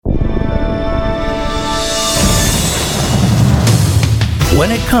When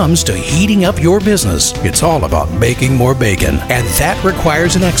it comes to heating up your business, it's all about making more bacon, and that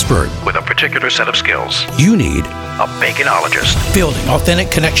requires an expert with a particular set of skills. You need a baconologist. Building authentic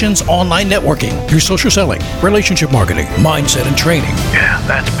connections, online networking, your social selling, relationship marketing, mindset and training. Yeah,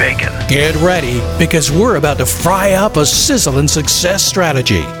 that's bacon. Get ready, because we're about to fry up a sizzling success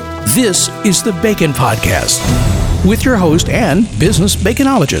strategy. This is the Bacon Podcast with your host and business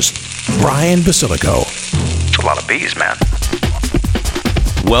baconologist, Brian Basilico. It's a lot of bees, man.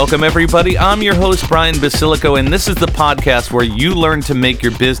 Welcome, everybody. I'm your host, Brian Basilico, and this is the podcast where you learn to make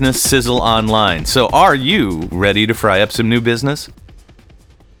your business sizzle online. So are you ready to fry up some new business?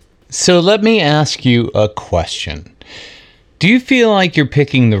 So let me ask you a question. Do you feel like you're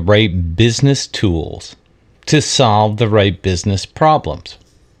picking the right business tools to solve the right business problems?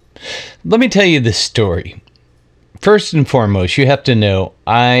 Let me tell you this story. First and foremost, you have to know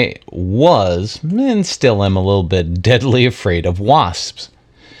I was, and still am a little bit, deadly afraid of wasps.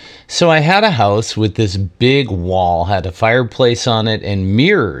 So I had a house with this big wall, had a fireplace on it, and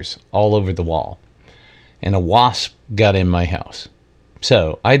mirrors all over the wall. And a wasp got in my house.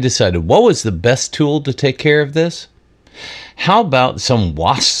 So I decided, what was the best tool to take care of this? How about some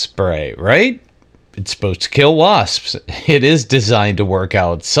wasp spray, right? It's supposed to kill wasps. It is designed to work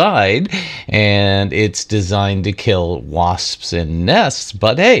outside, and it's designed to kill wasps in nests.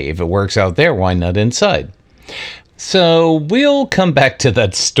 But hey, if it works out there, why not inside? So we'll come back to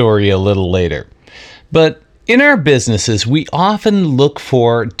that story a little later. But in our businesses, we often look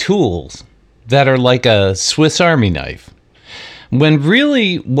for tools that are like a Swiss Army knife, when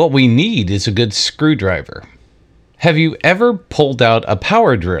really what we need is a good screwdriver. Have you ever pulled out a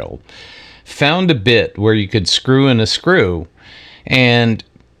power drill, found a bit where you could screw in a screw, and,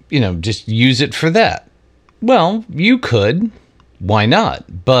 just use it for that? Well, you could. Why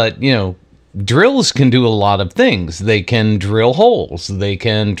not? But, drills can do a lot of things. They can drill holes. They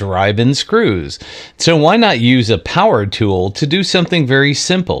can drive in screws. So why not use a power tool to do something very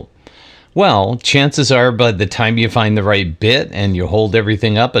simple? Well, chances are by the time you find the right bit and you hold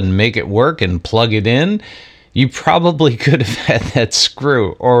everything up and make it work and plug it in, you probably could have had that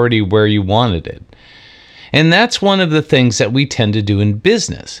screw already where you wanted it. And that's one of the things that we tend to do in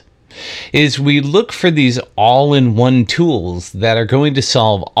business, is we look for these all-in-one tools that are going to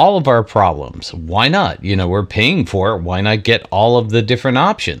solve all of our problems. Why not? We're paying for it. Why not get all of the different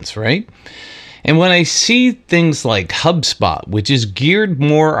options, right? And when I see things like HubSpot, which is geared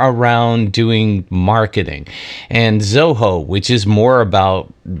more around doing marketing, and Zoho, which is more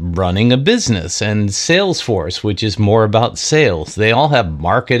about running a business, and Salesforce, which is more about sales, they all have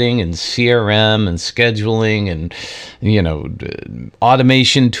marketing and CRM and scheduling and,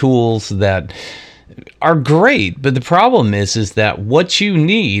 automation tools that are great. But the problem is that what you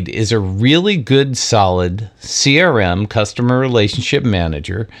need is a really good, solid CRM, customer relationship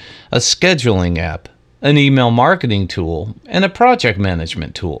manager, a scheduling app, an email marketing tool, and a project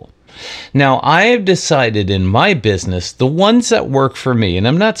management tool. Now, I have decided in my business, the ones that work for me, and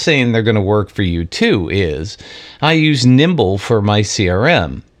I'm not saying they're going to work for you too, is I use Nimble for my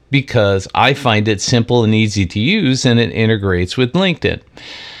CRM because I find it simple and easy to use, and it integrates with LinkedIn.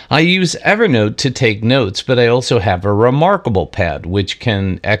 I use Evernote to take notes, but I also have a Remarkable Pad, which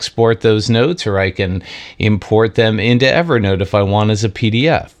can export those notes, or I can import them into Evernote if I want as a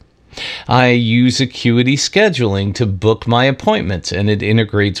PDF. I use Acuity Scheduling to book my appointments, and it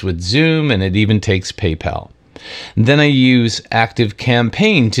integrates with Zoom, and it even takes PayPal. Then I use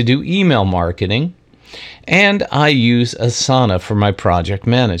ActiveCampaign to do email marketing, and I use Asana for my project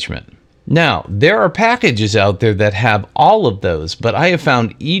management. Now, there are packages out there that have all of those, but I have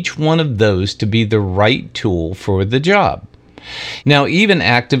found each one of those to be the right tool for the job. Now, even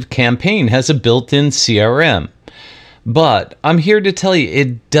ActiveCampaign has a built-in CRM, but I'm here to tell you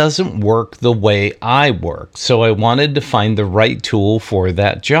it doesn't work the way I work, so I wanted to find the right tool for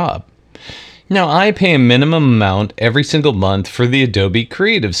that job. Now, I pay a minimum amount every single month for the Adobe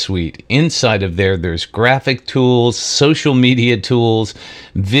Creative Suite. Inside of there's graphic tools, social media tools,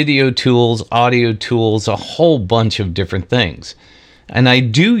 video tools, audio tools, a whole bunch of different things. And I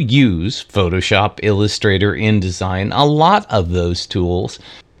do use Photoshop, Illustrator, InDesign, a lot of those tools,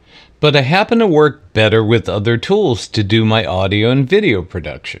 but I happen to work better with other tools to do my audio and video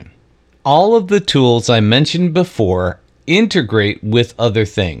production. All of the tools I mentioned before integrate with other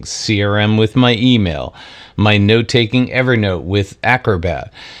things. CRM with my email, my note-taking Evernote with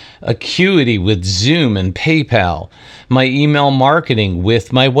Acrobat, Acuity with Zoom and PayPal, my email marketing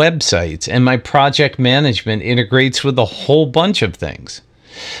with my websites, and my project management integrates with a whole bunch of things.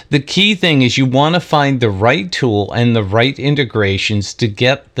 The key thing is you want to find the right tool and the right integrations to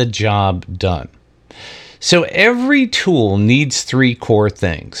get the job done. So every tool needs 3 core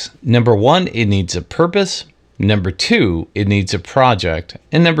things. Number 1, it needs a purpose. Number 2, it needs a project.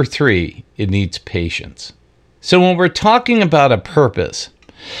 And number 3, it needs patience. So when we're talking about a purpose,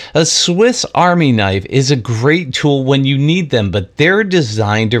 a Swiss Army knife is a great tool when you need them, but they're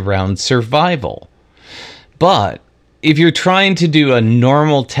designed around survival. But if you're trying to do a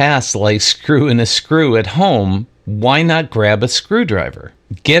normal task like screwing a screw at home, why not grab a screwdriver?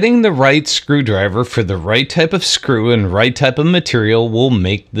 Getting the right screwdriver for the right type of screw and right type of material will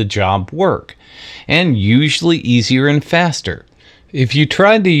make the job work, and usually easier and faster. If you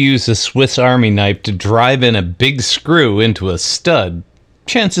tried to use a Swiss Army knife to drive in a big screw into a stud,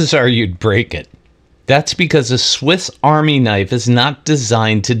 chances are you'd break it. That's because a Swiss Army knife is not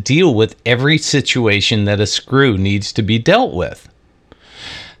designed to deal with every situation that a screw needs to be dealt with.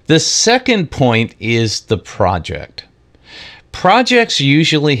 The second point is the project. Projects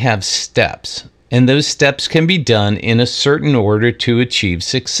usually have steps, and those steps can be done in a certain order to achieve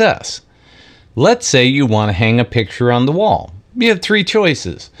success. Let's say you want to hang a picture on the wall. You have 3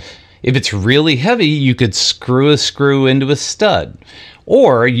 choices. If it's really heavy, you could screw a screw into a stud,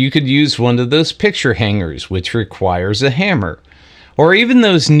 or you could use one of those picture hangers, which requires a hammer. Or even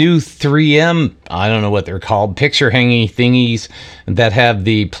those new 3M, I don't know what they're called, picture hanging thingies that have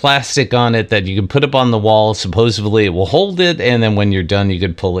the plastic on it that you can put up on the wall. Supposedly it will hold it, and then when you're done, you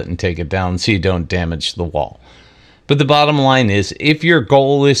could pull it and take it down so you don't damage the wall. But the bottom line is, if your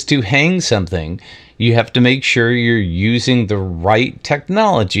goal is to hang something, you have to make sure you're using the right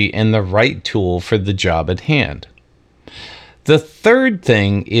technology and the right tool for the job at hand. The third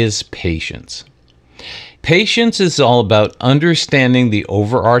thing is patience. Patience is all about understanding the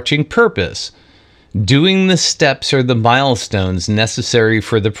overarching purpose, doing the steps or the milestones necessary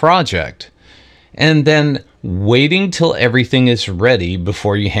for the project, and then waiting till everything is ready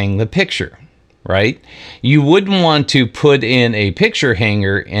before you hang the picture, right? You wouldn't want to put in a picture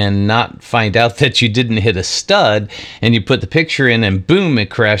hanger and not find out that you didn't hit a stud, and you put the picture in and boom,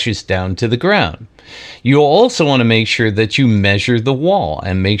 it crashes down to the ground. You'll also want to make sure that you measure the wall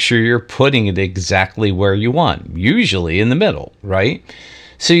and make sure you're putting it exactly where you want, usually in the middle, right?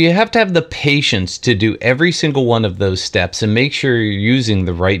 So you have to have the patience to do every single one of those steps and make sure you're using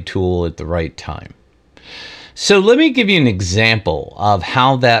the right tool at the right time. So let me give you an example of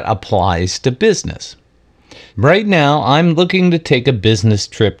how that applies to business. Right now, I'm looking to take a business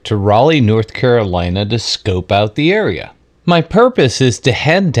trip to Raleigh, North Carolina to scope out the area. My purpose is to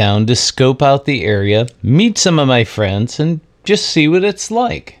head down to scope out the area, meet some of my friends, and just see what it's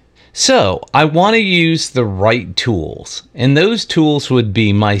like. So, I want to use the right tools, and those tools would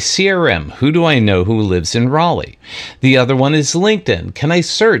be my CRM, who do I know who lives in Raleigh? The other one is LinkedIn. Can I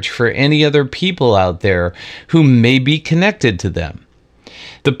search for any other people out there who may be connected to them?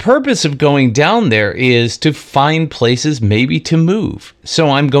 The purpose of going down there is to find places maybe to move. So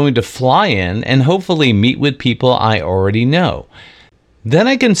I'm going to fly in and hopefully meet with people I already know. Then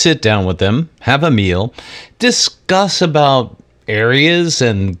I can sit down with them, have a meal, discuss about areas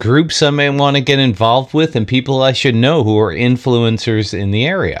and groups I may want to get involved with and people I should know who are influencers in the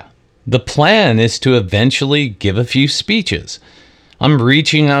area. The plan is to eventually give a few speeches. I'm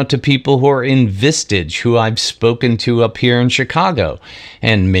reaching out to people who are in Vistage, who I've spoken to up here in Chicago,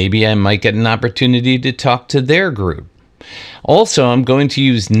 and maybe I might get an opportunity to talk to their group. Also, I'm going to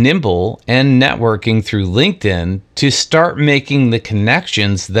use Nimble and networking through LinkedIn to start making the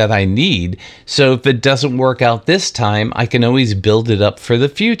connections that I need, so if it doesn't work out this time, I can always build it up for the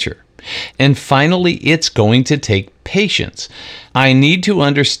future. And finally, it's going to take patience. I need to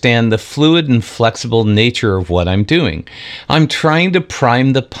understand the fluid and flexible nature of what I'm doing. I'm trying to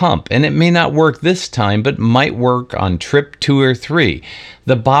prime the pump, and it may not work this time, but might work on trip 2 or 3.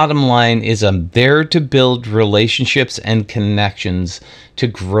 The bottom line is I'm there to build relationships and connections to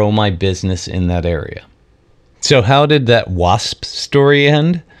grow my business in that area. So how did that wasp story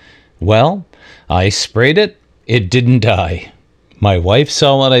end? Well, I sprayed it. It didn't die. My wife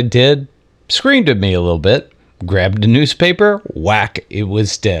saw what I did, screamed at me a little bit, grabbed a newspaper, whack, it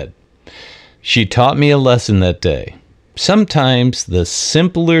was dead. She taught me a lesson that day. Sometimes the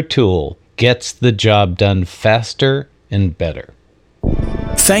simpler tool gets the job done faster and better.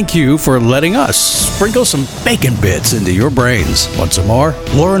 Thank you for letting us sprinkle some bacon bits into your brains. Want some more?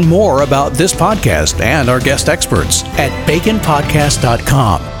 Learn more about this podcast and our guest experts at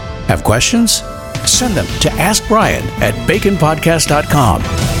baconpodcast.com. Have questions? Send them to askbrian@baconpodcast.com.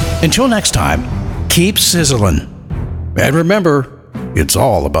 Until next time, keep sizzling. And remember, it's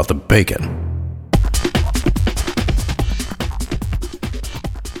all about the bacon.